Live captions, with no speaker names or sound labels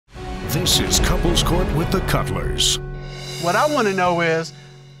This is Couples Court with the Cutlers. What I want to know is,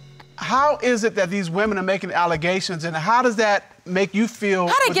 how is it that these women are making allegations, and how does that make you feel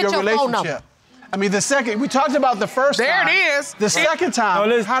with your relationship? I mean, we talked about the first time. There it is. The second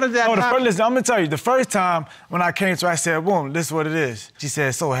time, how did that happen? Listen, I'm gonna tell you, the first time when I came to her, I said, boom, this is what it is. She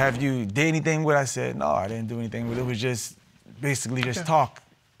said, so have you did anything with it? I said, no, I didn't do anything with it. It was just basically just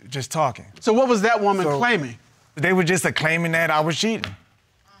talking. So what was that woman claiming? They were just claiming that I was cheating.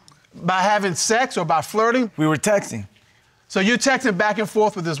 By having sex or by flirting? We were texting. So you're texting back and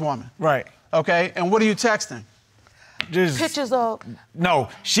forth with this woman? Right. Okay, and what are you texting? Just pictures of... No,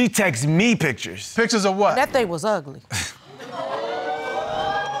 she texts me pictures. Pictures of what? That thing was ugly.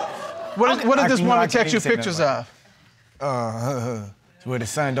 What did this woman text you pictures of? Where the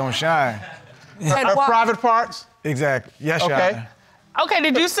sun don't shine. Her private parts? Exactly. Yes, okay. Okay,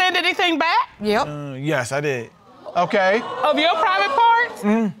 did you send anything back? Yep. Yes, I did. Okay. Of your private parts?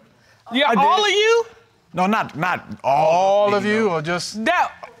 Mm. All of you? No, not all of you, or just...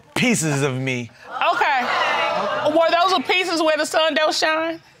 Pieces of me. Okay. Were those the pieces where the sun don't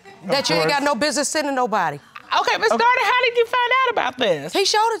shine? That you ain't got no business sending nobody. Okay, Miss Gardner, how did you find out about this? He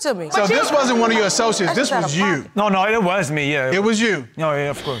showed it to me. So this wasn't one of your associates, this was you? No, it was me, yeah. It was you? No, yeah,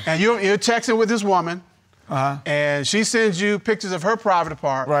 of course. And you're texting with this woman, and she sends you pictures of her private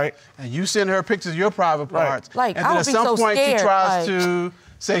part. Right. And you send her pictures of your private parts. Like, and then at some point scared, she tries to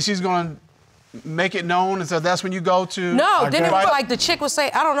say she's going to make it known, and so that's when you go to... No, then it was like the chick was saying,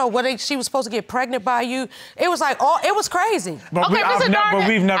 I don't know whether she was supposed to get pregnant by you. It was like, it was crazy. But, okay,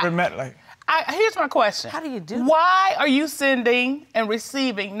 we've never met, like... Here's my question. How do you do that? Why are you sending and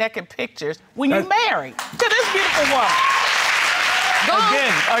receiving naked pictures when you're married to this beautiful woman?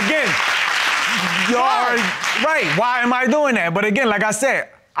 Again, you are right. Why am I doing that? But again, like I said,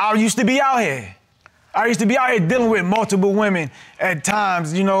 I used to be out here. I used to be out here dealing with multiple women at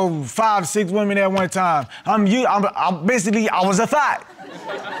times, 5, 6 women at one time. Basically, I was a thought.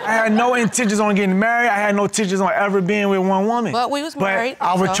 I had no intentions on getting married. I had no intentions on ever being with one woman. But we was married. But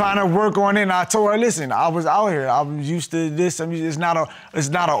I was trying to work on it, and I told her, listen, I was out here. I was used to this. It's not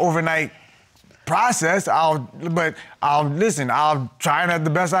an overnight process. I'll try it the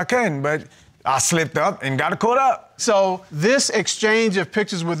best I can. But I slipped up and got caught up. So this exchange of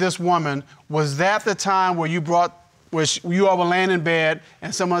pictures with this woman, was that the time where you all were laying in bed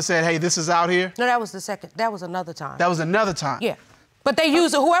and someone said, hey, this is out here? No, that was the second. That was another time. That was another time? Yeah. But they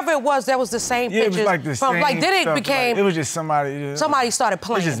used it, whoever it was, that was the same pictures. It was like the same then it stuff, became... it was just somebody... Somebody started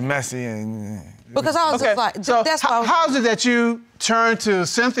playing. It was just messy and... Because I was just like... So that's how is it that you turned to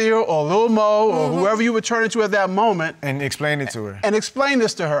Cynthia or Lil Mo or whoever you were turning to at that moment... And explain it to her. And explain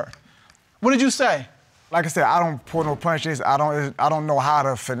this to her. What did you say? Like I said, I don't pull no punches. I don't know how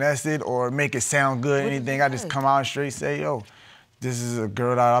to finesse it or make it sound good or anything. I just come out and straight say, yo, this is a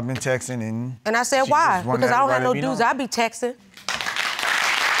girl that I've been texting and... And I said, why? Because I don't have no dudes I be texting.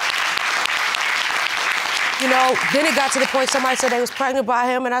 Then it got to the point somebody said they was pregnant by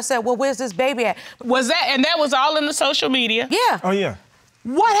him, and I said, well, where's this baby at? And that was all in the social media? Yeah. Oh, yeah.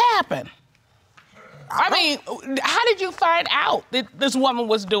 What happened? I mean, how did you find out that this woman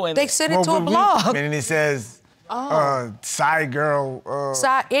was doing They sent it to a blog. And it says, side girl.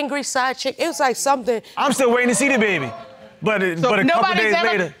 Angry side chick. It was like something. I'm still waiting to see the baby. But a couple days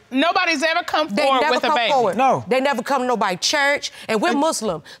later. Nobody's ever come forward with a baby. No. They never come to nobody's church. And we're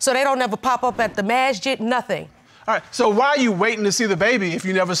Muslim, so they don't ever pop up at the masjid, nothing. All right, so why are you waiting to see the baby if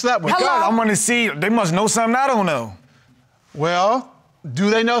you never slept with her? God, I'm gonna see, they must know something I don't know. Well,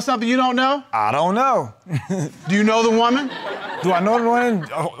 do they know something you don't know? I don't know. Do you know the woman? Do I know the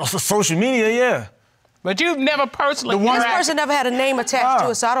woman? Social media, yeah. But you've never personally... This person never had a name attached to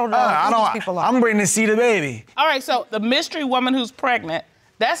it, so I don't know who these people are. I'm waiting to see the baby. All right, so the mystery woman who's pregnant,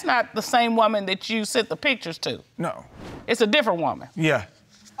 that's not the same woman that you sent the pictures to. No. It's a different woman. Yeah.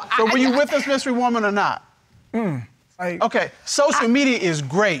 So were you with this mystery woman or not? Okay, social media is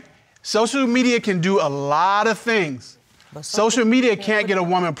great. Social media can do a lot of things. But social media can't get a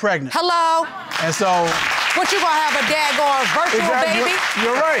woman pregnant. Hello? And so... What, you gonna have a daggone virtual baby?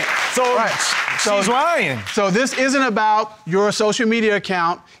 You're right. So she's lying. So this isn't about your social media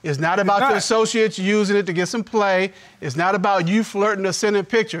account. It's not about your associates using it to get some play. It's not about you flirting or sending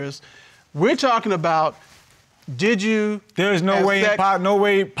pictures. We're talking about, did you... There's no way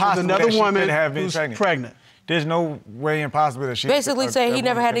possible another that she woman could have been who's pregnant. There's no way impossible that she... Basically saying he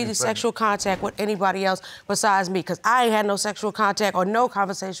never had any sexual contact with anybody else besides me, because I ain't had no sexual contact or no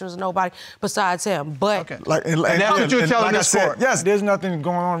conversations with nobody besides him. But... And that's what you're telling this court. Yes, there's nothing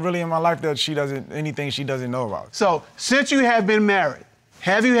going on really in my life that anything she doesn't know about. So, since you have been married,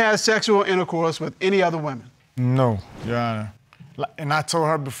 have you had sexual intercourse with any other women? No, Your Honor. And I told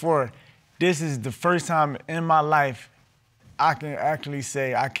her before, this is the first time in my life I can actually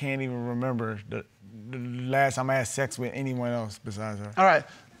say I can't even remember the last time I had sex with anyone else besides her. All right.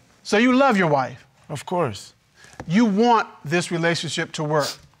 So you love your wife. Of course. You want this relationship to work.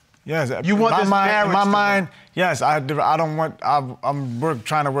 Yes. You want this marriage in my to mind, work. yes. I don't want. I'm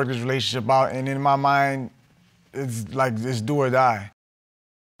trying to work this relationship out, and in my mind, it's like it's do or die.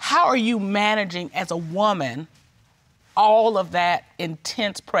 How are you managing as a woman all of that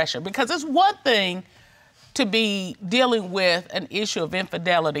intense pressure? Because it's one thing to be dealing with an issue of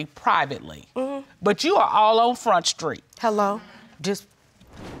infidelity privately, but you are all on Front Street. Hello, just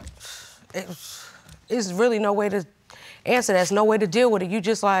it's really no way to answer that. There's no way to deal with it. You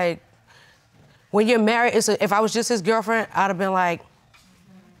just like, when you're married, if I was just his girlfriend, I'd have been like,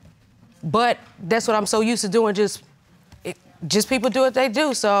 but that's what I'm so used to doing, just people do what they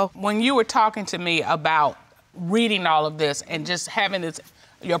do, so. When you were talking to me about reading all of this and just having this,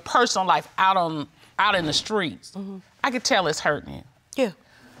 your personal life out in the streets, I could tell it's hurting you. Yeah.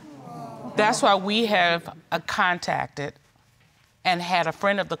 That's why we have contacted and had a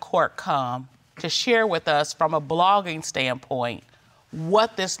friend of the court come to share with us from a blogging standpoint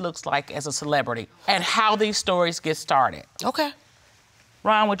what this looks like as a celebrity and how these stories get started. Okay.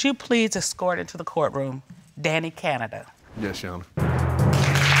 Ron, would you please escort into the courtroom Danny Canada? Yes, Your Honor.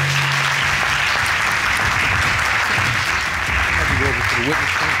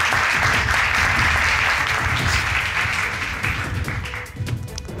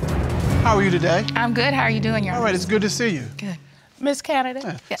 How are you today? I'm good. How are you doing, Your Honor? All right, it's good to see you. Good. Miss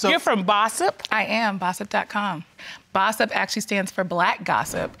Canada, Yeah. So- you're from Bossip? I am, Bossip.com. Bossip actually stands for Black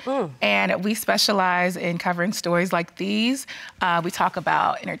Gossip, and we specialize in covering stories like these. We talk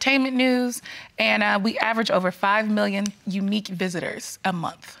about entertainment news, and we average over 5 million unique visitors a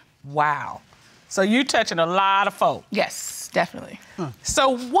month. Wow. So you're touching a lot of folk. Yes, definitely.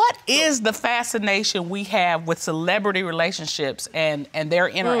 So what is the fascination we have with celebrity relationships and their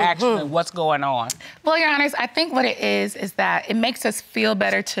interaction and what's going on? Well, Your Honors, I think what it is that it makes us feel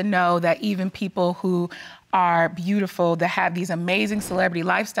better to know that even people who are beautiful, that have these amazing celebrity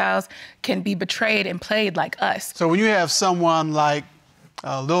lifestyles, can be betrayed and played like us. So when you have someone like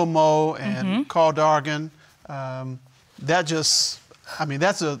Lil Mo and Carl Dargan, that just, I mean,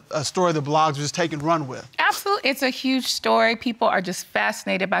 that's a story the blogs just take and run with. Absolutely, it's a huge story. People are just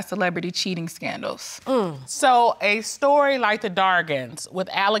fascinated by celebrity cheating scandals. So a story like the Dargans with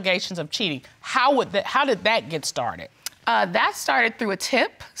allegations of cheating, how did that get started? That started through a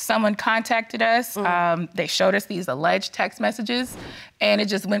tip. Someone contacted us. They showed us these alleged text messages, and it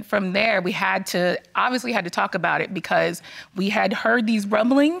just went from there. We obviously had to talk about it because we had heard these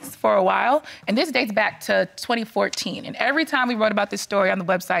rumblings for a while, and this dates back to 2014. And every time we wrote about this story on the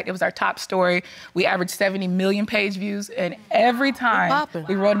website, it was our top story. We averaged 70 million page views, and every time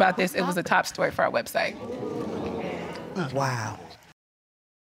we wrote about this, it was a top story for our website. Wow.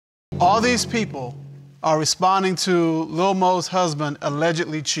 All these people are responding to Lil Mo's husband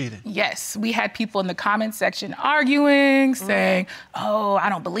allegedly cheating. Yes, we had people in the comment section arguing, saying, oh, I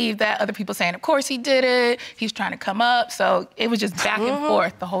don't believe that. Other people saying, of course he did it. He's trying to come up. So it was just back and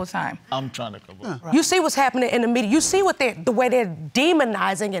forth the whole time. I'm trying to come up. You see what's happening in the media. You see the way they're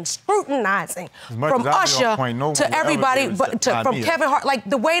demonizing and scrutinizing from Usher to everybody, from Kevin Hart. Like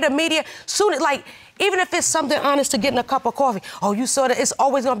the way the media, even if it's something honest to getting a cup of coffee, oh, you saw that, it's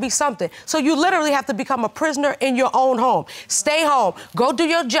always gonna be something. So you literally have to become a prisoner in your own home. Stay home, go do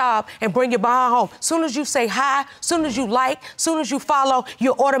your job, and bring your behind home. Soon as you say hi, soon as you like, soon as you follow,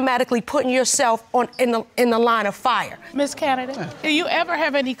 you're automatically putting yourself in the line of fire. Miss Canada, do you ever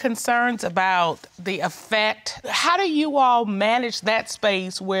have any concerns about the effect? How do you all manage that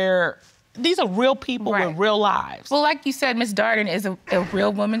space where these are real people with real lives? Well, like you said, Miss Darden is a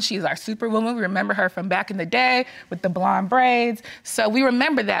real woman. She's our superwoman. We remember her from back in the day with the blonde braids. So we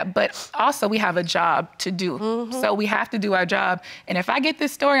remember that, but also we have a job to do. So we have to do our job. And if I get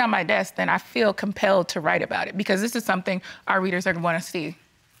this story on my desk, then I feel compelled to write about it because this is something our readers are going to want to see.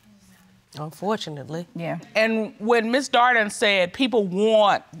 Unfortunately. Yeah. And when Miss Darden said people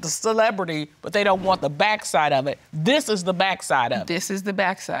want the celebrity, but they don't want the backside of it, this is the backside of it. This is the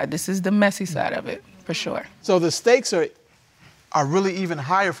backside. This is the messy side of it, for sure. So the stakes are really even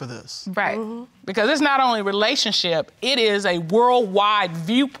higher for this. Right. Because it's not only relationship, it is a worldwide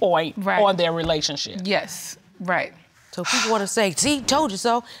viewpoint on their relationship. Yes, right. So people want to say, see, told you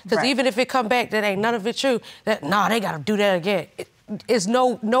so. Because even if it come back that ain't none of it true, they got to do that again.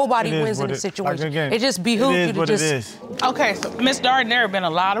 Nobody wins in this situation. It just behooves you to just. Okay, so Miss Darden, there have been a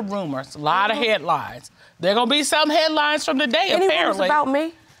lot of rumors, a lot of headlines. There are gonna be some headlines from the day, Any apparently. rumors about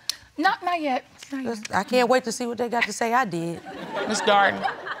me? Not yet. I can't wait to see what they got to say I did. Miss Darden,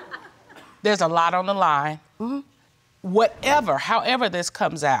 There's a lot on the line. However this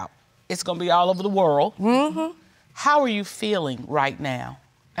comes out, it's gonna be all over the world. How are you feeling right now?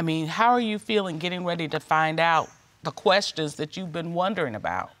 I mean, how are you feeling getting ready to find out the questions that you've been wondering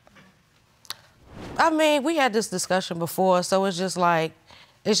about? I mean, we had this discussion before, so it's just like,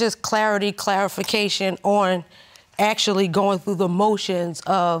 it's just clarification on actually going through the motions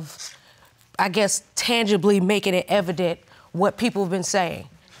of, I guess, tangibly making it evident what people have been saying.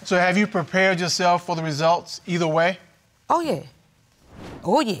 So have you prepared yourself for the results either way? Oh, yeah.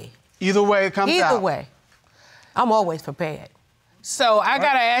 Oh, yeah. Either way it comes out? Either way. I'm always prepared. So I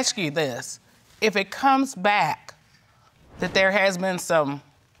gotta ask you this. If it comes back that there has been some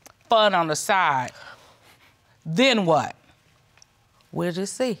fun on the side, then what? We'll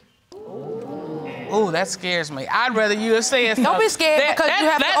just see. Ooh, that scares me. I'd rather you have said something. Don't be scared because you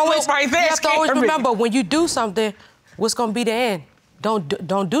have to always remember when you do something, what's gonna be the end.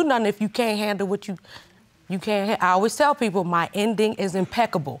 Don't do nothing if you can't handle what you can't. I always tell people my ending is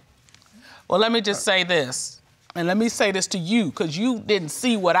impeccable. Well, let me just say this, and let me say this to you, because you didn't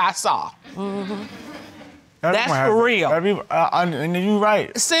see what I saw. That's for real. And you're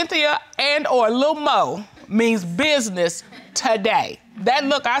right. Cynthia or Lil Mo means business today. That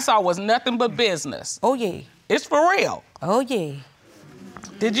look I saw was nothing but business. Oh, yeah. It's for real. Oh, yeah.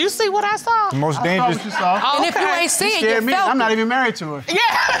 Did you see what I saw? The most dangerous. What you saw. Oh, And if you ain't see it, you me. felt I'm not it. even married to her.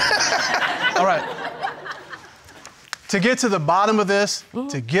 Yeah. All right. To get to the bottom of this,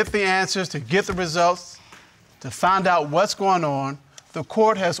 to get the answers, to get the results, to find out what's going on, the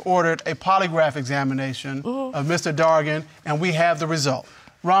court has ordered a polygraph examination of Mr. Dargan, and we have the result.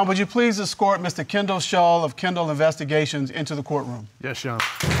 Ron, would you please escort Mr. Kendall Shull of Kendall Investigations into the courtroom? Yes, Your Honor.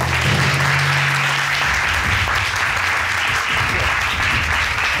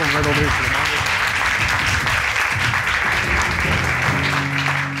 Right over here for the moment.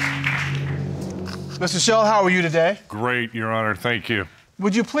 Mr. Shull, how are you today? Great, Your Honor. Thank you.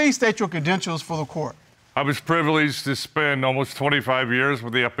 Would you please state your credentials for the court? I was privileged to spend almost 25 years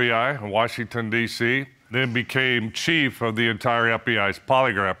with the FBI in Washington, D.C., then became chief of the entire FBI's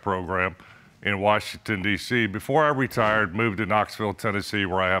polygraph program in Washington, D.C. Before I retired, moved to Knoxville, Tennessee,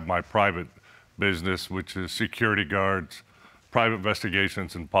 where I have my private business, which is security guards, private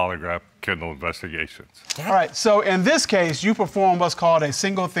investigations, and polygraph Kendall Investigations. All right, so in this case, you perform what's called a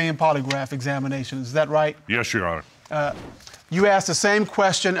single-theme polygraph examination. Is that right? Yes, Your Honor. You ask the same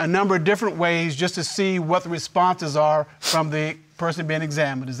question a number of different ways just to see what the responses are from the person being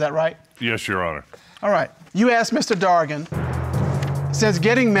examined. Is that right? Yes, Your Honor. All right. You asked Mr. Dargan, since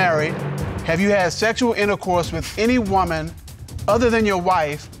getting married, have you had sexual intercourse with any woman other than your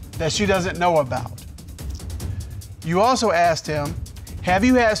wife that she doesn't know about? You also asked him, have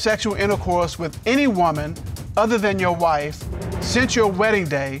you had sexual intercourse with any woman other than your wife since your wedding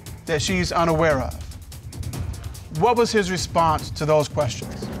day that she's unaware of? What was his response to those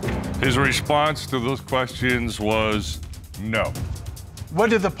questions? His response to those questions was no. What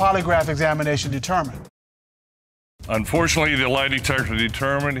did the polygraph examination determine? Unfortunately, the lie detector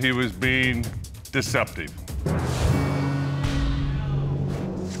determined he was being deceptive.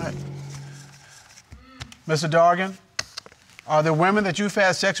 Right. Mr. Dargan, are there women that you've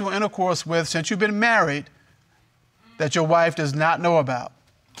had sexual intercourse with since you've been married that your wife does not know about?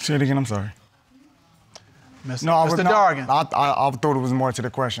 Say it again, I'm sorry. Mr. No, Mr. Dargan. I thought it was more to the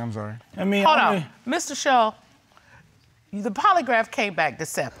question, I'm sorry. I mean, Hold on. Mr. Shull, the polygraph came back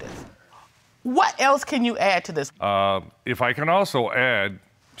deceptive. What else can you add to this? If I can also add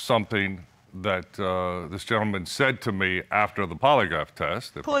something that this gentleman said to me after the polygraph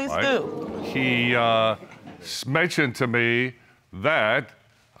test. Please do. He mentioned to me that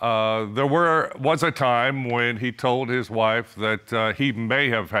there was a time when he told his wife that he may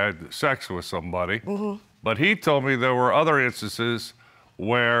have had sex with somebody, but he told me there were other instances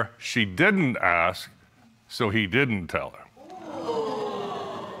where she didn't ask, so he didn't tell her.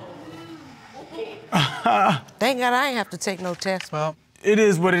 Thank God I ain't have to take no test. Well, it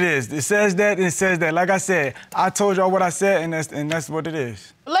is what it is. It says that, and it says that. Like I said, I told y'all what I said, and that's what it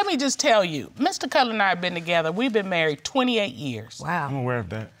is. Let me just tell you, Mr. Cutler and I have been together. We've been married 28 years. Wow. I'm aware of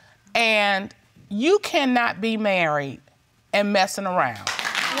that. And you cannot be married and messing around.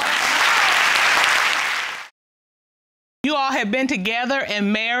 You all have been together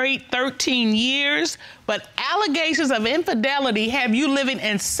and married 13 years, but allegations of infidelity have you living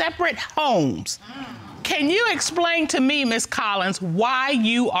in separate homes. Can you explain to me, Ms. Collins, why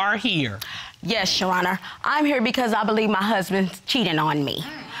you are here? Yes, Your Honor. I'm here because I believe my husband's cheating on me.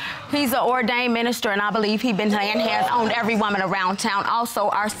 He's an ordained minister, and I believe he's been laying hands on every woman around town. Also,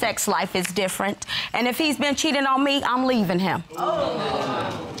 our sex life is different. And if he's been cheating on me, I'm leaving him.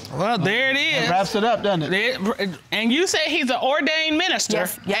 Oh, Well, there it is. That wraps it up, doesn't it? And you say he's an ordained minister,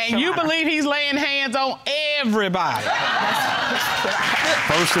 Yes, and you Your Honor. believe he's laying hands on everybody.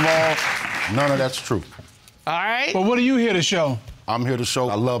 First of all, none of that's true. All right? But what are you here to show? I'm here to show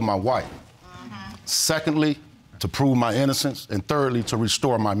I love my wife. Secondly, to prove my innocence. And thirdly, to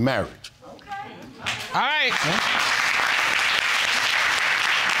restore my marriage. All right.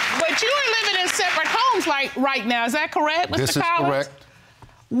 But you are living in separate homes like right now. Is that correct, Mr. This is Collins? correct.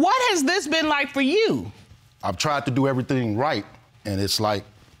 What has this been like for you? I've tried to do everything right, and it's like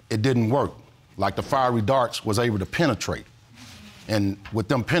it didn't work. Like the fiery darts was able to penetrate. And with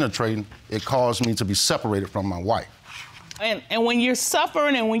them penetrating, it caused me to be separated from my wife. And when you're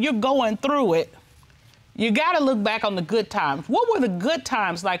suffering and when you're going through it, you got to look back on the good times. What were the good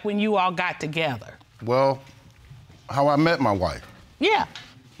times like when you all got together? Well, how I met my wife. Yeah.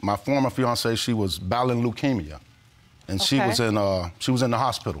 My former fiancée, she was battling leukemia, and she was in the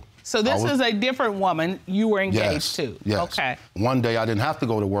hospital. So this is a different woman you were engaged to? Yes. Okay. One day I didn't have to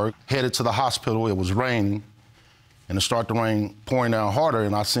go to work, headed to the hospital, it was raining, and it started to rain, pouring down harder,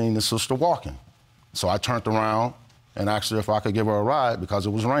 and I seen the sister walking. So I turned around and asked her if I could give her a ride because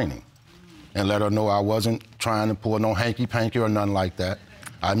it was raining, and let her know I wasn't trying to pull no hanky-panky or nothing like that.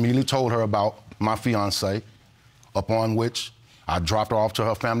 I immediately told her about my fiancé, upon which I dropped her off to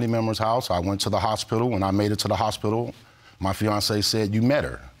her family member's house. I went to the hospital. When I made it to the hospital, my fiancé said, "You met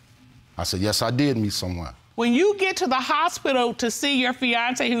her?" I said, "Yes, I did meet someone." When you get to the hospital to see your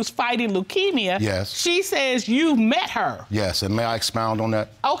fiancé who's fighting leukemia, yes, she says you met her. Yes, and may I expound on that?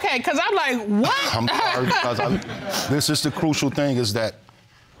 Okay, because I'm like, what? I'm sorry, because this is the crucial thing, is that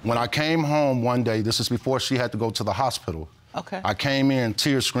when I came home one day, this is before she had to go to the hospital. Okay. I came in,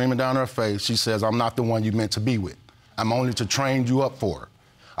 tears streaming down her face. She says, "I'm not the one you meant to be with. I'm only to train you up for her."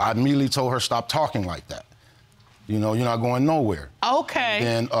 I immediately told her, "Stop talking like that. You know, you're not going nowhere." Okay.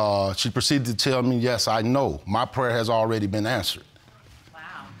 Then she proceeded to tell me, "Yes, I know. My prayer has already been answered."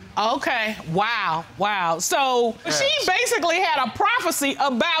 Wow. Okay. Wow. Wow. So she basically had a prophecy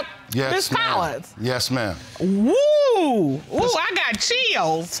about Miss Collins. Yes, ma'am. Woo! Ooh, I got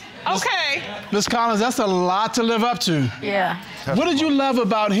chills. Okay. Miss Collins, that's a lot to live up to. Yeah. What did you love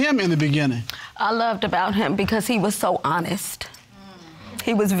about him in the beginning? I loved about him because he was so honest.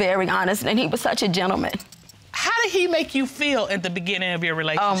 He was very honest, and he was such a gentleman. How did he make you feel at the beginning of your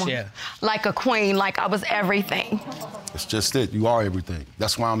relationship? Like a queen, like I was everything. It's just it. You are everything.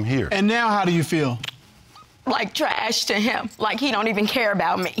 That's why I'm here. And now how do you feel? Like trash to him. Like he don't even care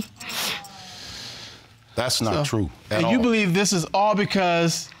about me. That's not true at And all. you believe this is all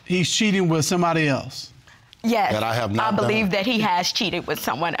because he's cheating with somebody else? Yes. That I have not done. believe that he has cheated with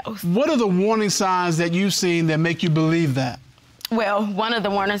someone else. What are the warning signs that you've seen that make you believe that? Well, one of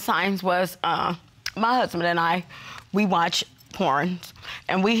the warning signs was my husband and I, we watch porn,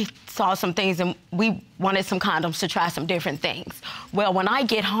 and we saw some things, and we wanted some condoms to try some different things. Well, when I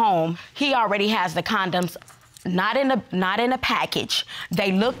get home, he already has the condoms not in a package.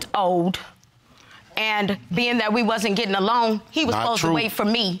 They looked old. And being that we wasn't getting along, he was supposed to wait for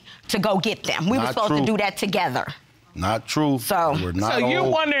me to go get them. We were supposed to do that together. Not true. So you're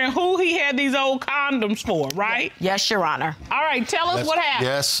wondering who he had these old condoms for, right? Yes, Your Honor. All right, tell us what happened.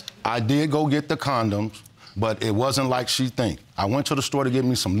 Yes, I did go get the condoms, but it wasn't like she think. I went to the store to get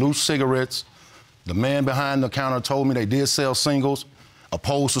me some loose cigarettes. The man behind the counter told me they did sell singles.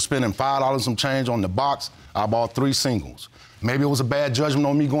 Opposed to spending $5 and some change on the box, I bought 3 singles. Maybe it was a bad judgment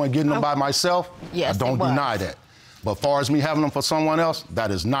on me going and getting them by myself. Yes, I don't deny that. But as far as me having them for someone else, that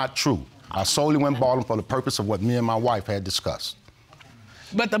is not true. I solely went and bought them for the purpose of what me and my wife had discussed.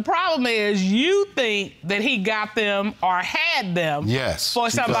 But the problem is you think that he got them or had them for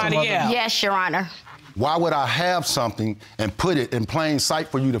somebody else. Yes, Your Honor. Why would I have something and put it in plain sight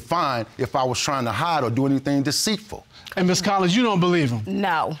for you to find if I was trying to hide or do anything deceitful? And Ms. Collins, you don't believe him?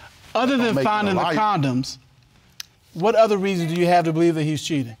 No. Other than finding the condoms, what other reason do you have to believe that he's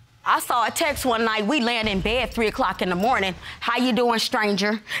cheating? I saw a text one night. We laying in bed 3 o'clock in the morning. "How you doing,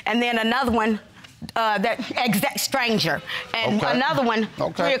 stranger?" And then another one, that exact stranger. And another one,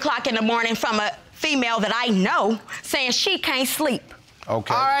 3 o'clock in the morning from a female that I know saying she can't sleep.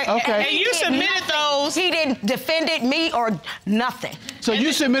 Okay. All right. Okay. And you submitted those. He didn't defend me or nothing. So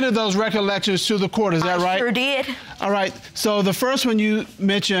you submitted those recollections to the court, is that right? I sure did. All right. So the first one you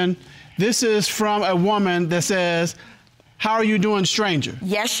mentioned, this is from a woman that says, "How are you doing, stranger?"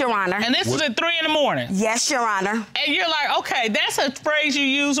 Yes, Your Honor. And this is at 3 in the morning. Yes, Your Honor. And you're like, okay, that's a phrase you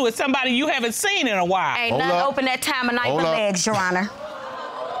use with somebody you haven't seen in a while. Ain't nothing open that time of night but legs, Your Honor.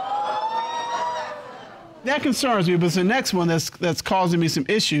 That concerns me, but it's the next one that's causing me some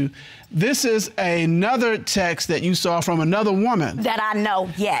issue. This is another text that you saw from another woman. That I know,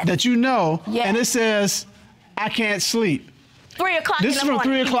 yes. That you know, yes. And it says, I can't sleep. 3 o'clock This in the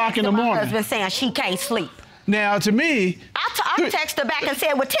morning. is from 3 o'clock in the morning. My husband saying she can't sleep. Now, to me... I texted her back and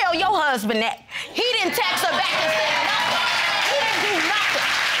said, well, tell your husband that. He didn't text her back and say nothing. He didn't do nothing.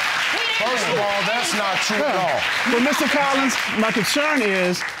 First of all, that's not true at all. But Mr. Collins, my concern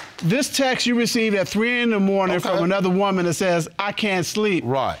is, this text you received at 3 in the morning from another woman that says, I can't sleep.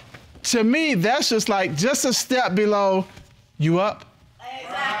 Right. To me, that's just a step below, you up?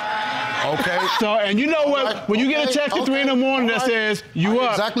 Okay. So, and you know what, when you get a text at 3 in the morning that says, you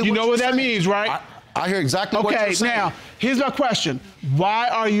up, exactly you know what that means, right? I hear exactly what you're saying. Okay, now, here's my question. Why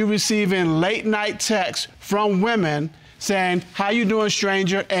are you receiving late night texts from women saying, how you doing,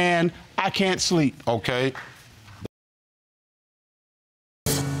 stranger, and I can't sleep? Okay.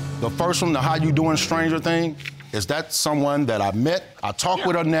 The first one, the how you doing, stranger thing, is that someone that I met, I talked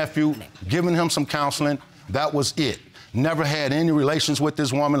with her nephew, giving him some counseling, that was it. Never had any relations with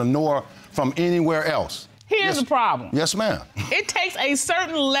this woman nor from anywhere else. Here's the problem. Yes, ma'am. It takes a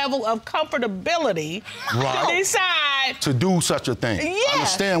certain level of comfortability to decide to do such a thing. Yes. I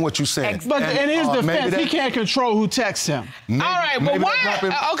understand what you're saying. But in his defense, he can't control who texts him. All right, but why?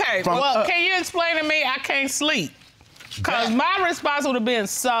 Okay, well, can you explain to me I can't sleep? Because my response would have been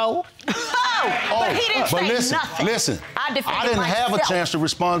so. But he didn't say nothing. Listen, I didn't have a chance to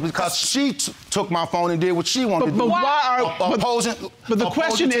respond because she took my phone and did what she wanted to do. But why are opposing? But the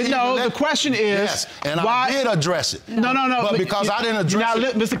question is, the question is, yes, and why, I did address it. No. But because I didn't address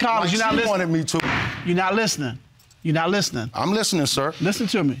it, Mr. Collins, like you're not listening. wanted me to. You're not listening. You're not listening. I'm listening, sir. Listen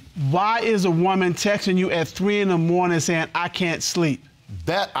to me. Why is a woman texting you at 3 in the morning saying, I can't sleep?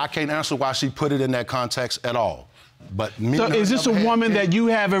 That I can't answer why she put it in that context at all. But me, so is this a woman that you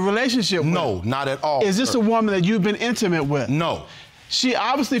have a relationship with? No, not at all. Is this a woman that you've been intimate with? No. She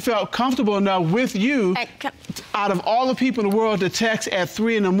obviously felt comfortable enough with you, out of all the people in the world, to text at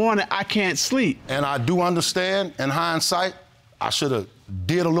 3 in the morning, I can't sleep. And I do understand, in hindsight, I should have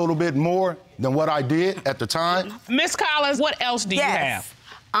did a little bit more than what I did at the time. Miss Collins, what else do you have?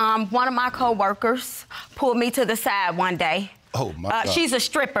 One of my co-workers pulled me to the side one day. Oh, my God. She's a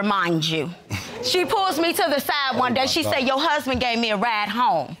stripper, mind you. She pulls me to the side one day. She said, your husband gave me a ride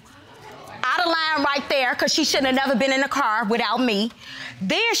home. Out of line right there, because she shouldn't have never been in the car without me.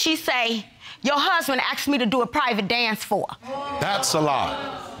 Then she say, your husband asked me to do a private dance for her. That's a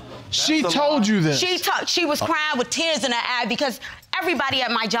lie. She told you this. She was crying with tears in her eye because everybody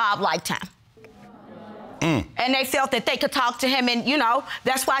at my job liked him. And they felt that they could talk to him, and, you know,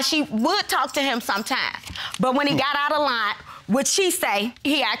 that's why she would talk to him sometimes. But when he got out of line, what she say,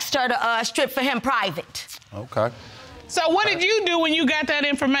 he asked her to strip for him private. Okay. So what did you do when you got that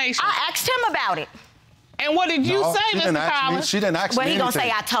information? I asked him about it. And what did you say, Mr. Collins? She didn't ask me anything. Well, he gonna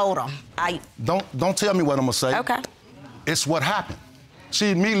say I told him. Don't tell me what I'm gonna say. Okay. It's what happened. She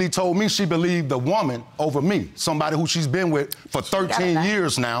immediately told me she believed the woman over me, somebody who she's been with for 13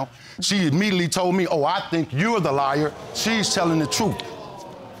 years now. She immediately told me, oh, I think you're the liar. She's telling the truth.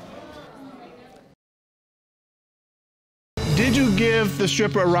 Did you give the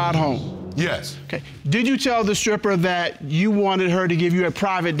stripper a ride home? Yes. Okay. Did you tell the stripper that you wanted her to give you a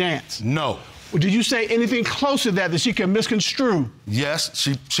private dance? No. Did you say anything close to that she could misconstrue? Yes,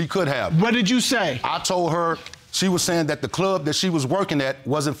 she could have. What did you say? I told her, she was saying that the club that she was working at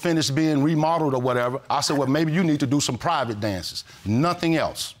wasn't finished being remodeled or whatever. I said, well, maybe you need to do some private dances. Nothing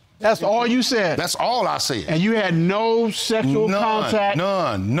else. That's all you said? That's all I said. And you had no sexual contact?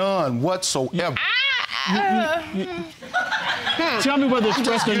 None whatsoever. Tell me what the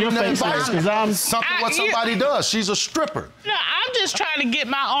expression on your face is, because I'm... what somebody does. She's a stripper. No, I'm just trying to get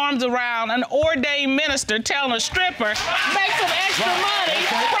my arms around an ordained minister telling a stripper, make some extra money,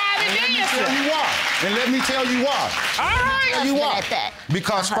 private dancing. And let me tell you why. All right. Tell you why.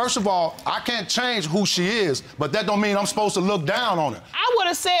 Because first of all, I can't change who she is, but that don't mean I'm supposed to look down on her. I would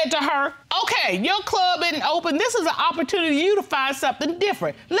have said to her, okay, your club isn't open. This is an opportunity for you to find something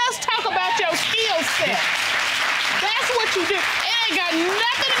different. Let's talk about your skill set. That's what you do. It ain't got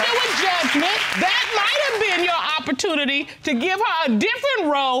nothing to do with judgment. That might have been your opportunity to give her a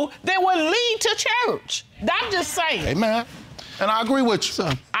different role that would lead to church. I'm just saying. Amen. And I agree with you.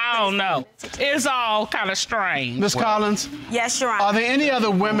 I don't know. It's all kind of strange. Miss Collins? Yes, Your Honor. Are there any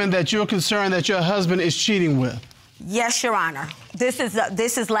other women that you're concerned that your husband is cheating with? Yes, Your Honor. This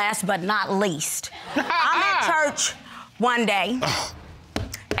is last but not least. I'm at church one day,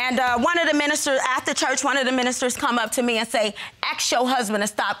 And one of the ministers, after church, one of the ministers come up to me and say, ask your husband to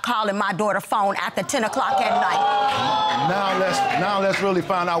stop calling my daughter phone after 10 o'clock at night. Now let's really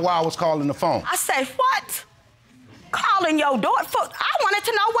find out why I was calling the phone. I say, what? Calling your daughter for? I wanted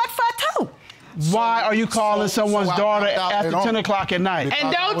to know what for, too. Why are you calling someone's daughter after 10 o'clock at night?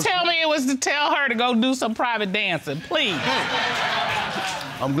 And don't tell me it was to tell her to go do some private dancing, please.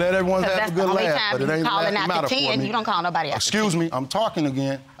 I'm glad everyone's having a good laugh, but it ain't calling matter after for 10. me. You don't call nobody after Excuse 10. me, I'm talking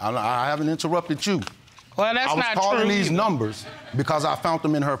again. I haven't interrupted you. Well, that's not true. I was calling these numbers because I found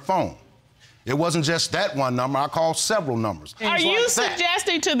them in her phone. It wasn't just that one number. I called several numbers. Are you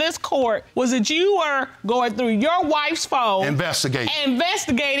suggesting to this court was that you were going through your wife's phone? Investigating,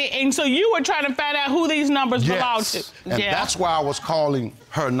 and so you were trying to find out who these numbers belonged to? And that's why I was calling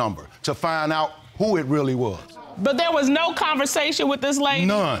her number, to find out who it really was. But there was no conversation with this lady?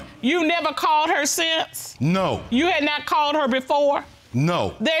 None. You never called her since? No. You had not called her before?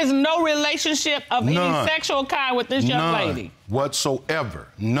 No. There's no relationship of any sexual kind with this young lady? Whatsoever.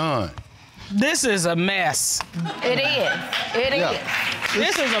 None. This is a mess. It is. It is.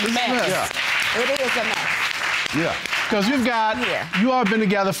 This is a mess. Yeah. It is a mess. Yeah. Because you've got, you all been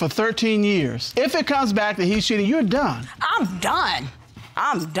together for 13 years. If it comes back that he's cheating, you're done. I'm done.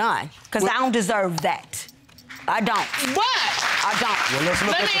 I'm done. Because I don't deserve that. I don't. But I don't. Well, let's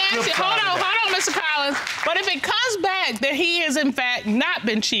look let at me the ask flip you, side hold of on, Mr. Collins. But if it comes back that he is in fact not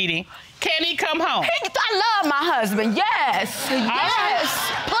been cheating, can he come home? I love my husband. Yes.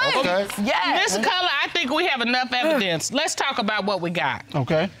 Yes. Please. Okay. Yes. Mr. Collins, I think we have enough evidence. Let's talk about what we got.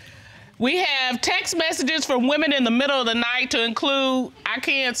 Okay. We have text messages from women in the middle of the night to include, I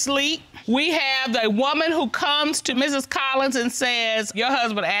can't sleep. We have a woman who comes to Mrs. Collins and says, your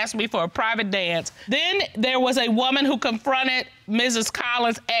husband asked me for a private dance. Then there was a woman who confronted Mrs.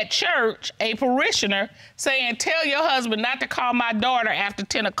 Collins at church, a parishioner, saying, tell your husband not to call my daughter after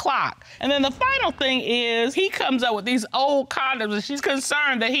 10 o'clock. And then the final thing is he comes up with these old condoms and she's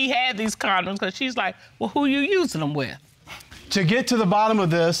concerned that he had these condoms because she's like, well, who are you using them with? To get to the bottom of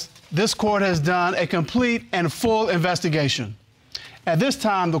this court has done a complete and full investigation. At this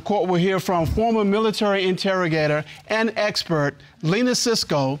time, the court will hear from former military interrogator and expert Lena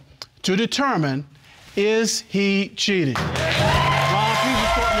Cisco to determine, is he cheating? Ron, please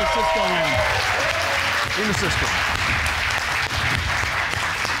report Ms. Cisco in. Lena Cisco.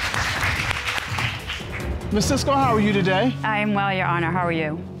 Ms. Cisco, how are you today? I am well, Your Honor. How are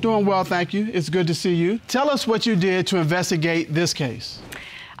you? Doing well, thank you. It's good to see you. Tell us what you did to investigate this case.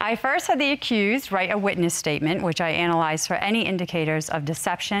 I first had the accused write a witness statement, which I analyzed for any indicators of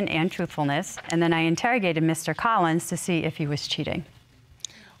deception and truthfulness, and then I interrogated Mr. Collins to see if he was cheating.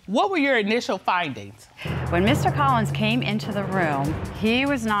 What were your initial findings? When Mr. Collins came into the room, he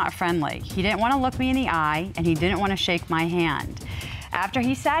was not friendly. He didn't want to look me in the eye, and he didn't want to shake my hand. After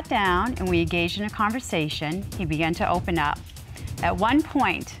he sat down and we engaged in a conversation, he began to open up. At one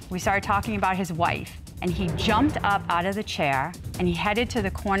point, we started talking about his wife, and he jumped up out of the chair and he headed to the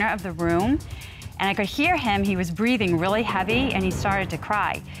corner of the room, and I could hear him. He was breathing really heavy and he started to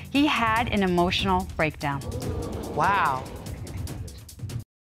cry. He had an emotional breakdown. Wow.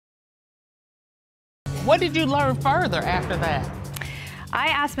 What did you learn further after that? I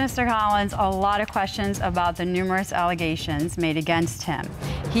asked Mr. Collins a lot of questions about the numerous allegations made against him.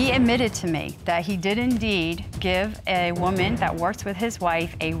 He admitted to me that he did indeed give a woman that works with his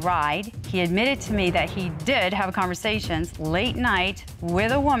wife a ride. He admitted to me that he did have conversations late night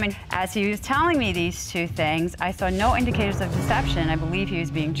with a woman. As he was telling me these two things, I saw no indicators of deception. I believe he was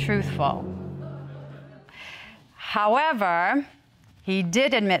being truthful. However, he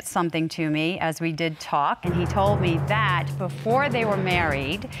did admit something to me as we did talk, and he told me that before they were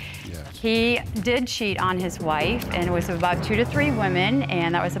married, he did cheat on his wife, and it was about 2 to 3 women,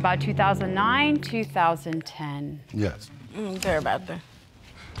 and that was about 2009, 2010. Yes. Care about that.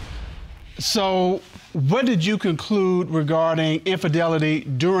 So, what did you conclude regarding infidelity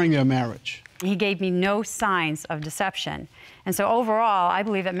during your marriage? He gave me no signs of deception. And so overall, I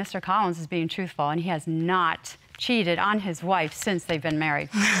believe that Mr. Collins is being truthful, and he has not cheated on his wife since they've been married.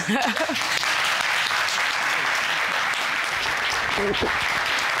 I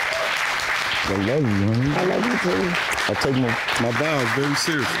love you, honey. I love you too. I take my vows very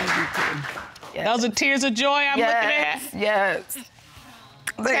seriously. Yes. Those are tears of joy I'm looking at? Yes.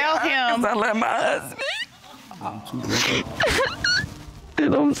 Tell him. I love my husband.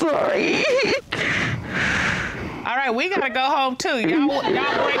 And I'm sorry. All right, we gotta go home too. Y'all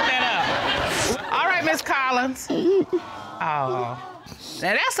break that up. All right, Miss Collins. Oh.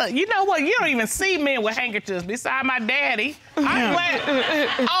 Now you know what? You don't even see men with handkerchiefs beside my daddy. I'm glad.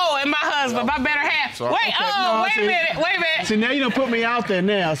 Oh, and my husband, my better half. Sorry. Wait, Okay. wait a minute. See, now you don't put me out there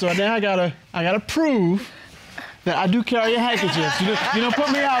now, so now I gotta prove that I do carry a handkerchief. You don't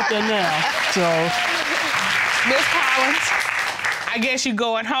put me out there now, so. Miss Collins, I guess you're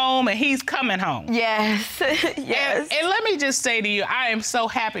going home and he's coming home. Yes, yes. And let me just say to you, I am so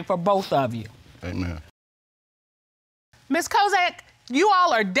happy for both of you. Amen. Miss Kozak, you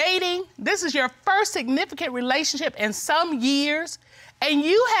all are dating. This is your first significant relationship in some years, and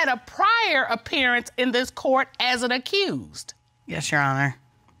you had a prior appearance in this court as an accused. Yes, Your Honor.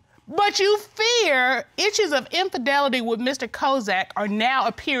 But you fear issues of infidelity with Mr. Kozak are now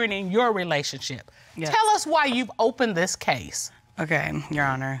appearing in your relationship. Yes. Tell us why you've opened this case. Okay, Your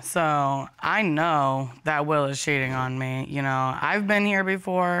Honor. So I know that Will is cheating on me. You know, I've been here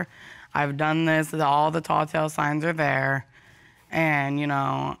before. I've done this. All the tall tale signs are there. And, you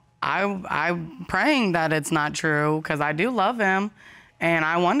know, I'm praying that it's not true because I do love him and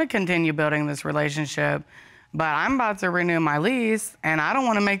I want to continue building this relationship. But I'm about to renew my lease and I don't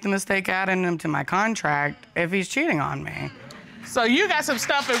want to make the mistake adding him to my contract if he's cheating on me. So you got some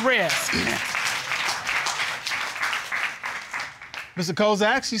stuff at risk. Mr.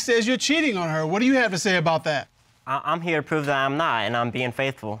 Kozak, she says you're cheating on her. What do you have to say about that? I'm here to prove that I'm not, and I'm being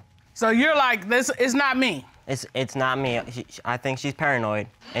faithful. So you're like, this is not me. It's not me. I think she's paranoid,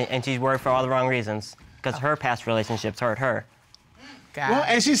 and she's worried for all the wrong reasons, because her past relationships hurt her. Well,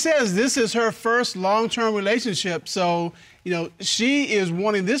 and she says this is her first long-term relationship, so, you know, she is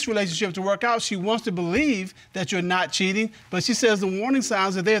wanting this relationship to work out. She wants to believe that you're not cheating, but she says the warning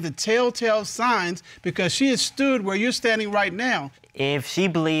signs are there, the telltale signs, because she has stood where you're standing right now. If she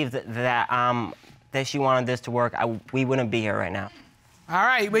believed that she wanted this to work, we wouldn't be here right now. All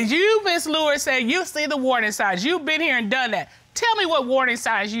right, but you, Miss Lewers, said you see the warning signs. You've been here and done that. Tell me what warning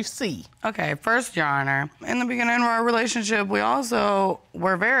signs you see. Okay, first, Your Honor, in the beginning of our relationship,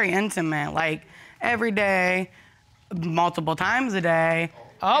 we're very intimate, like every day, multiple times a day.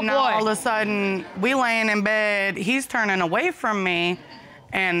 Oh, and boy. Now all of a sudden, we laying in bed, he's turning away from me,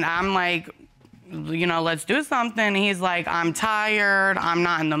 and I'm like, you know, let's do something. He's like, I'm tired, I'm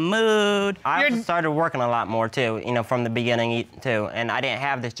not in the mood. I started working a lot more, too, you know, from the beginning, too, and I didn't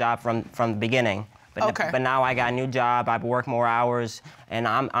have this job from the beginning. But now I got a new job, I work more hours, and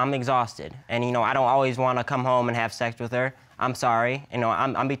I'm exhausted. And, you know, I don't always want to come home and have sex with her. I'm sorry. You know,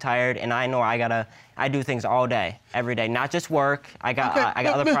 I'm be tired, and I know I do things all day, every day, not just work. I got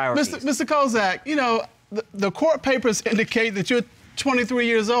other priorities. Mr. Kozak, you know, the court papers indicate that you're 23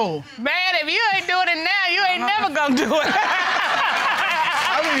 years old. Man, if you ain't doing it now, you ain't never gonna do it.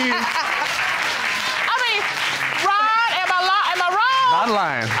 I mean, Ron, am I wrong? Not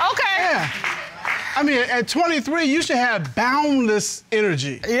lying. Okay. Yeah. I mean, at 23, you should have boundless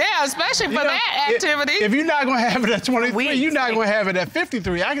energy. Yeah, especially for that activity. If you're not gonna have it at 23, you're not gonna have it at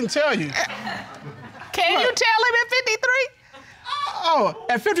 53, I can tell you. Can you tell him at 53? Oh,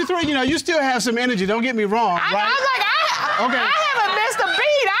 at 53, you know, you still have some energy, don't get me wrong, right? I was like, I haven't missed a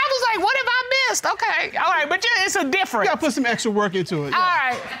beat. I was like, what have I missed? Okay, all right, but it's a difference. You gotta put some extra work into it. All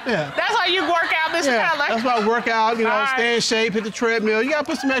right. Yeah. That's how you work out, Mr. Keller. That's why I work out, you know, stay in shape, hit the treadmill. You gotta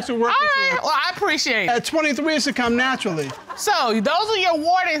put some extra work into it. Well, I appreciate it. At 23, it should come naturally. So, those are your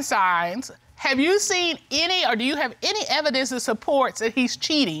warning signs. Have you seen any, or do you have any evidence that supports that he's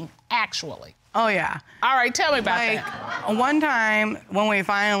cheating actually? Oh, yeah. All right, tell me about that. One time when we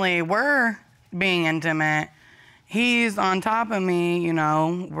finally were being intimate, he's on top of me, you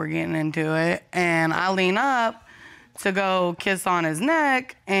know, we're getting into it, and I lean up to go kiss on his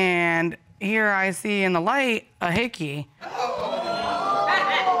neck, and here I see in the light a hickey.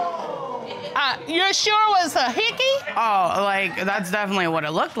 You're sure it was a hickey? Oh, like, that's definitely what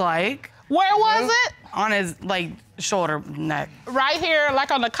it looked like. Where was it? On his, like, shoulder, neck. Right here,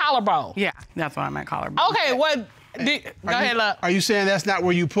 like on the collarbone? Yeah, that's what I meant, collarbone. Okay, go ahead, look. Are you saying that's not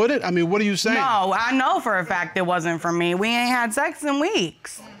where you put it? I mean, what are you saying? No, I know for a fact it wasn't for me. We ain't had sex in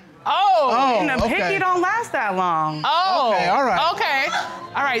weeks. Oh, and the hickey don't last that long. Oh, okay, all right. Okay,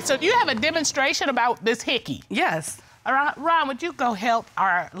 all right, so you have a demonstration about this hickey? Yes. All right, Ron, would you go help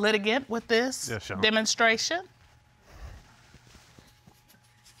our litigant with this demonstration?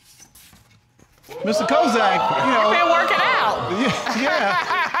 Mr. Kozak, you know. You've been working out. Yeah.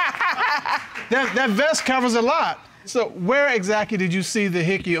 that vest covers a lot. So where exactly did you see the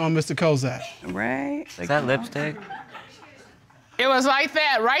hickey on Mr. Kozak? Right. Is that lipstick? It was like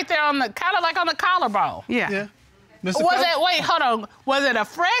that, right there on the, kind of like on the collarbone. Yeah. Wait, hold on. Was it a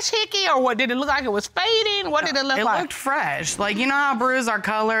fresh hickey or what? Did it look like it was fading? What did it look like? It looked fresh. Like, you know how bruises are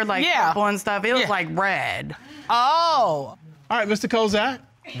colored, like purple and stuff? It was like red. Oh. All right, Mr. Kozak.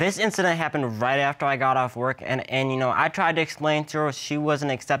 This incident happened right after I got off work, and you know, I tried to explain to her. She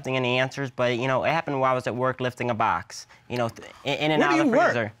wasn't accepting any answers, but you know, it happened while I was at work lifting a box. You know, in and out of the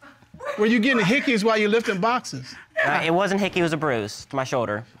freezer. Were you getting hickeys while you're lifting boxes? It wasn't hickey, it was a bruise to my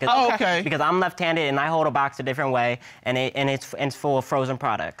shoulder. Okay. Because I'm left-handed and I hold a box a different way, and it's full of frozen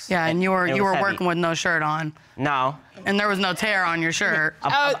products. Yeah, and you were working with no shirt on. No. And there was no tear on your shirt.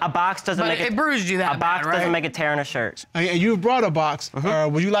 A box doesn't make it bruised you that bad, right? A box doesn't make a tear in a shirt. And you brought a box.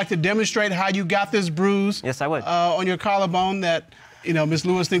 Would you like to demonstrate how you got this bruise? Yes, I would. On your collarbone that, you know, Miss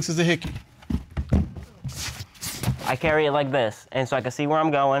Lewis thinks is a hickey. I carry it like this, and so I can see where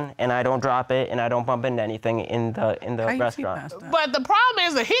I'm going, and I don't drop it, and I don't bump into anything in the restaurant. But the problem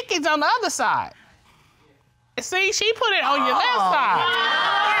is the hickey's on the other side. See, she put it on your left side.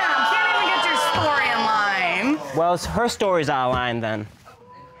 Yeah, can't even get your story in line. Well, her story's out of line then.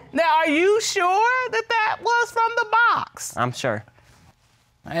 Now, are you sure that was from the box? I'm sure.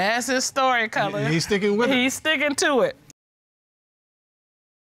 That's his story, Color. He's sticking with it. He's sticking to it.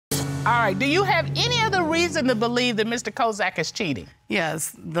 All right, do you have any other reason to believe that Mr. Kozak is cheating?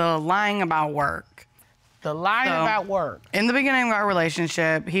 Yes, the lying about work. The lying about work. In the beginning of our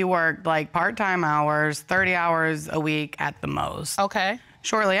relationship, he worked like part-time hours, 30 hours a week at the most. Okay.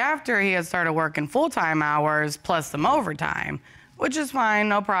 Shortly after, he had started working full-time hours plus some overtime, which is fine,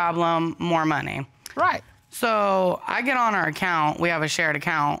 no problem, more money. Right. So I get on our account, we have a shared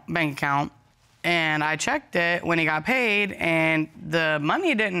account, bank account, and I checked it when he got paid, and the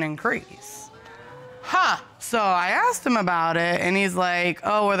money didn't increase. Huh. So I asked him about it, and he's like,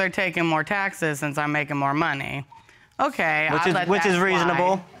 oh, well, they're taking more taxes since I'm making more money. Okay, which is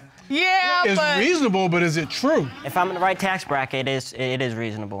reasonable. Yeah, it's reasonable, but is it true? If I'm in the right tax bracket, it is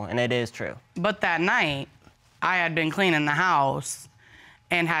reasonable, and it is true. But that night, I had been cleaning the house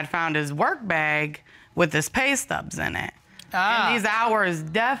and had found his work bag with his pay stubs in it. And these hours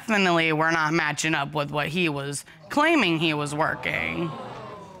definitely were not matching up with what he was claiming he was working.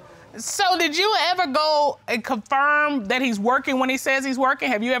 So did you ever go and confirm that he's working when he says he's working?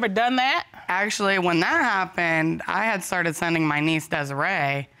 Have you ever done that? Actually, when that happened, I had started sending my niece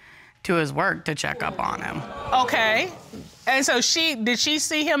Desiree to his work to check up on him. Okay. And so did she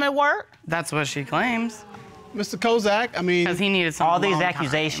see him at work? That's what she claims. Mr. Kozak, I mean... Because he needed some all these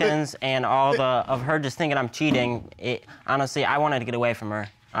accusations and all of her just thinking I'm cheating, honestly, I wanted to get away from her.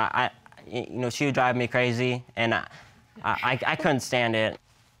 You know, she would drive me crazy, and I couldn't stand it.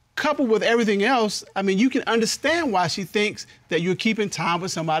 Coupled with everything else, I mean, you can understand why she thinks that you're keeping time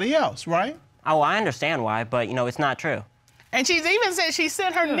with somebody else, right? Oh, I understand why, but, you know, it's not true. And she's even said she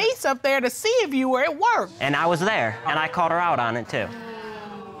sent her niece up there to see if you were at work. And I was there, and I called her out on it, too.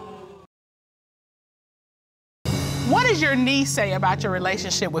 What does your niece say about your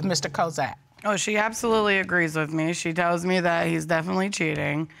relationship with Mr. Kozak? Oh, she absolutely agrees with me. She tells me that he's definitely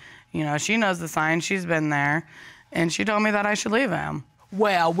cheating. You know, she knows the signs, she's been there, and she told me that I should leave him.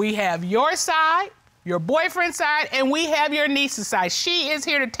 Well, we have your side, your boyfriend's side, and we have your niece's side. She is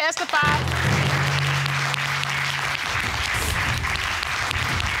here to testify.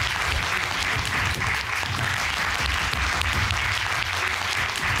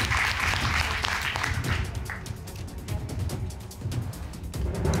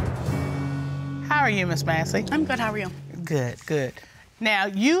 How are you, Miss Massey? I'm good, how are you? Good, good. Now,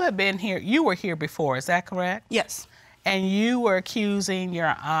 you have been here, you were here before, is that correct? Yes. And you were accusing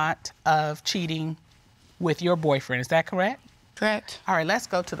your aunt of cheating with your boyfriend, is that correct? Correct. All right, let's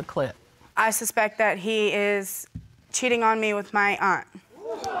go to the clip. I suspect that he is cheating on me with my aunt.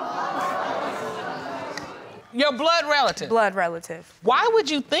 Your blood relative? Blood relative. Why would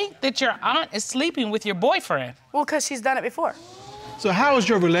you think that your aunt is sleeping with your boyfriend? Well, because she's done it before. So how has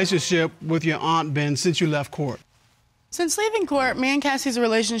your relationship with your aunt been since you left court? Since leaving court, me and Cassie's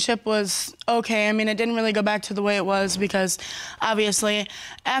relationship was okay. I mean, it didn't really go back to the way it was because, obviously,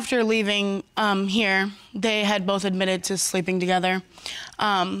 after leaving here, they had both admitted to sleeping together.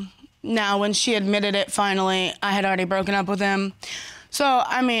 Now, when she admitted it, finally, I had already broken up with him. So,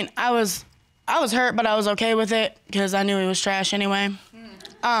 I mean, I was hurt, but I was okay with it because I knew he was trash anyway.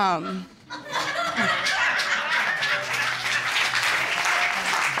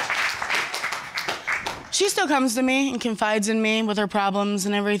 She still comes to me and confides in me with her problems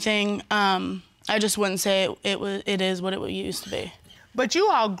and everything. I just wouldn't say it is what it used to be. But you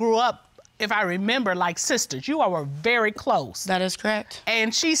all grew up, if I remember, like sisters. You all were very close. That is correct.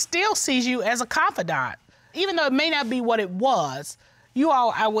 And she still sees you as a confidant. Even though it may not be what it was, you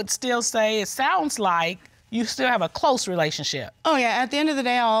all, I would still say, it sounds like you still have a close relationship. Oh, yeah. At the end of the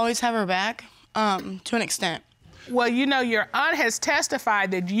day, I'll always have her back, to an extent. Well, you know, your aunt has testified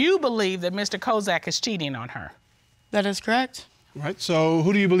that you believe that Mr. Kozak is cheating on her. That is correct. Right. So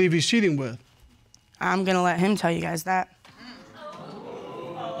who do you believe he's cheating with? I'm gonna let him tell you guys that.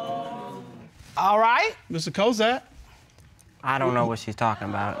 All right. Mr. Kozak? I don't know what she's talking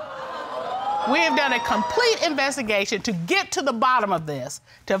about. We have done a complete investigation to get to the bottom of this,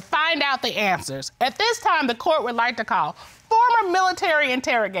 to find out the answers. At this time, the court would like to call former military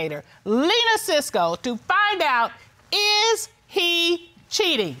interrogator Lena Cisco to find out, is he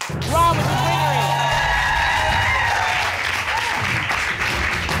cheating? Ron, would you bring her in?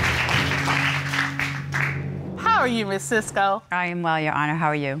 How are you, Miss Cisco? I am well, Your Honor. How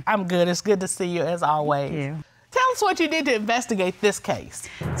are you? I'm good. It's good to see you, as always. Thank you. Tell us what you did to investigate this case.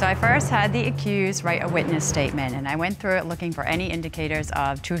 So I first had the accused write a witness statement, and I went through it looking for any indicators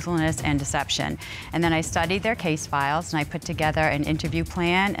of truthfulness and deception. And then I studied their case files, and I put together an interview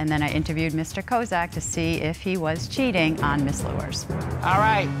plan, and then I interviewed Mr. Kozak to see if he was cheating on Miss Lewers. All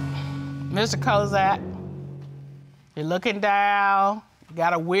right, Mr. Kozak, you're looking down, you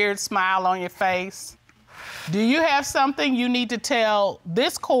got a weird smile on your face. Do you have something you need to tell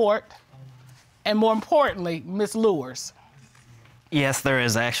this court, and more importantly, Miss Lewers? Yes, there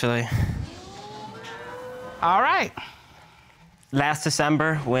is, actually. All right. Last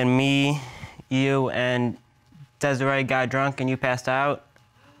December, when me, you, and Desiree got drunk and you passed out,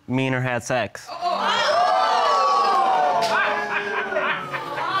 me and her had sex.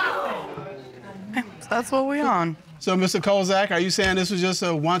 That's what we on. So, Mr. Kozak, are you saying this was just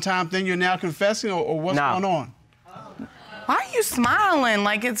a one-time thing you're now confessing, or what's going on? Why are you smiling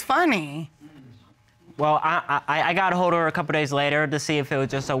like it's funny? Well, I got a hold of her a couple days later to see if it was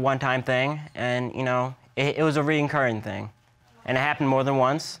just a one-time thing, and, you know, it was a recurring thing. And it happened more than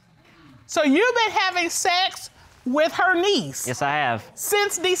once. So you've been having sex with her niece? Yes, I have.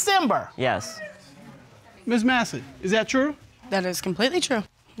 Since December? Yes. Ms. Massey, is that true? That is completely true.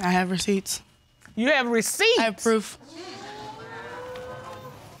 I have receipts. You have receipts? I have proof.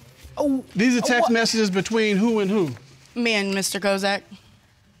 Oh, these are text messages between who and who? Me and Mr. Kozak.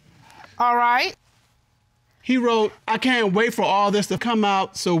 All right. He wrote, I can't wait for all this to come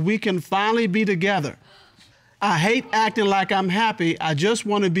out so we can finally be together. I hate acting like I'm happy. I just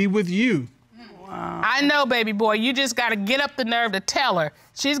want to be with you. Wow. I know, baby boy. You just got to get up the nerve to tell her.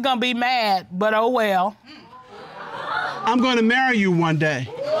 She's going to be mad, but oh well. I'm going to marry you one day.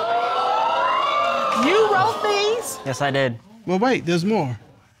 You wrote these? Yes, I did. Well, wait, there's more.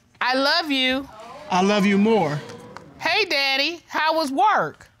 I love you. I love you more. Hey, Daddy, how was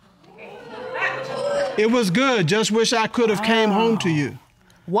work? It was good. Just wish I could have came home to you.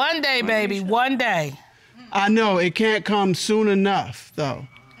 One day, baby, one day. I know, it can't come soon enough, though.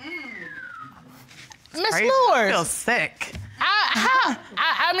 Miss I Lewers. feel sick.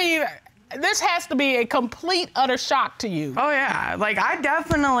 I mean, this has to be a complete, utter shock to you. Oh, yeah. Like, I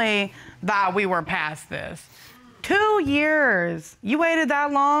definitely thought we were past this. 2 years. You waited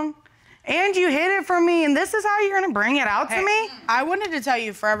that long? And you hid it from me, and this is how you're gonna bring it out to me? I wanted to tell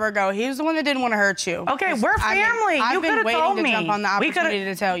you forever ago. He was the one that didn't want to hurt you. Okay, we're family. I've You been could have waiting told to me. jump on the opportunity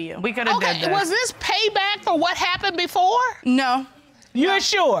to tell you. We could have did this. Was this payback for what happened before? No. You're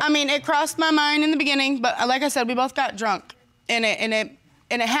sure? I mean, it crossed my mind in the beginning, but like I said, we both got drunk, and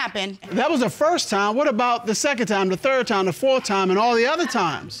it happened. That was the first time. What about the second time, the third time, the fourth time, and all the other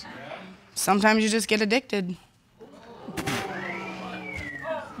times? Sometimes you just get addicted.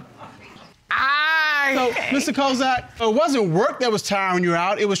 So, Mr. Kozak, it wasn't work that was tiring you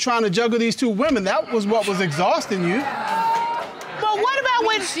out. It was trying to juggle these two women. That was what was exhausting you. But what about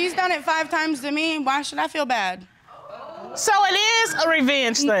when she's done it 5 times to me? Why should I feel bad? So it is a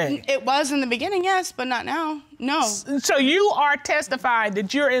revenge thing? It was in the beginning, yes, but not now. No. So you are testifying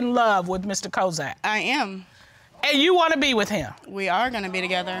that you're in love with Mr. Kozak? I am. And you want to be with him? We are going to be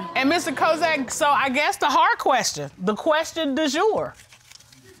together. And Mr. Kozak, so I guess the hard question, the question du jour.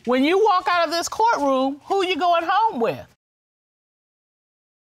 When you walk out of this courtroom, who you going home with?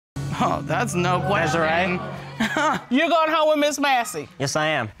 Oh, that's no question. That's right. You're going home with Miss Massey? Yes, I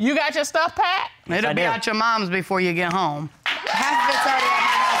am. You got your stuff packed? It'll be at your mom's before you get home. Half of it's already at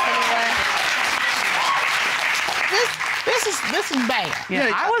my house anyway. This is bad.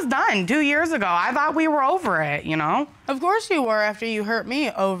 Yeah, I was done 2 years ago. I thought we were over it, you know? Of course you were after you hurt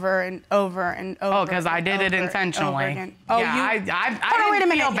me over and over and over. Oh, because I did it intentionally. Oh, yeah, I hold on, wait a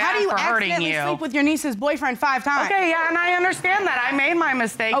minute. feel bad How do you for hurting accidentally you. sleep with your niece's boyfriend 5 times? Okay, yeah, and I understand that. I made my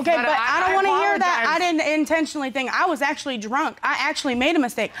mistakes. Okay, but I don't want to hear that. I apologize. didn't intentionally think. I was actually drunk. I actually made a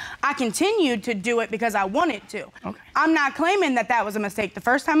mistake. I continued to do it because I wanted to. Okay. I'm not claiming that that was a mistake. The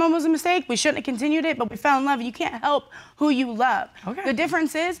first time it was a mistake. We shouldn't have continued it, but we fell in love. You can't help who you love. Okay. The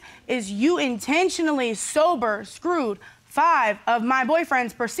difference is you intentionally sober screwed 5 of my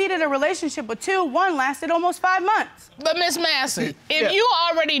boyfriends preceded a relationship with 2. 1 lasted almost 5 months. But Miss Massey, if you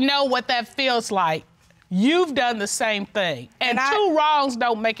already know what that feels like, you've done the same thing. And 2 wrongs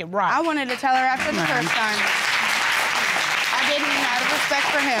don't make it right. I wanted to tell her after the first time. I didn't, out of respect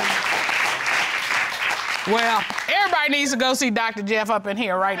for him. Well, everybody needs to go see Dr. Jeff up in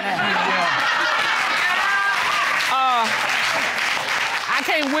here right now. I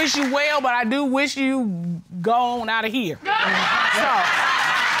can't wish you well, but I do wish you go on out of here.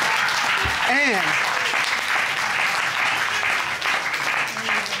 And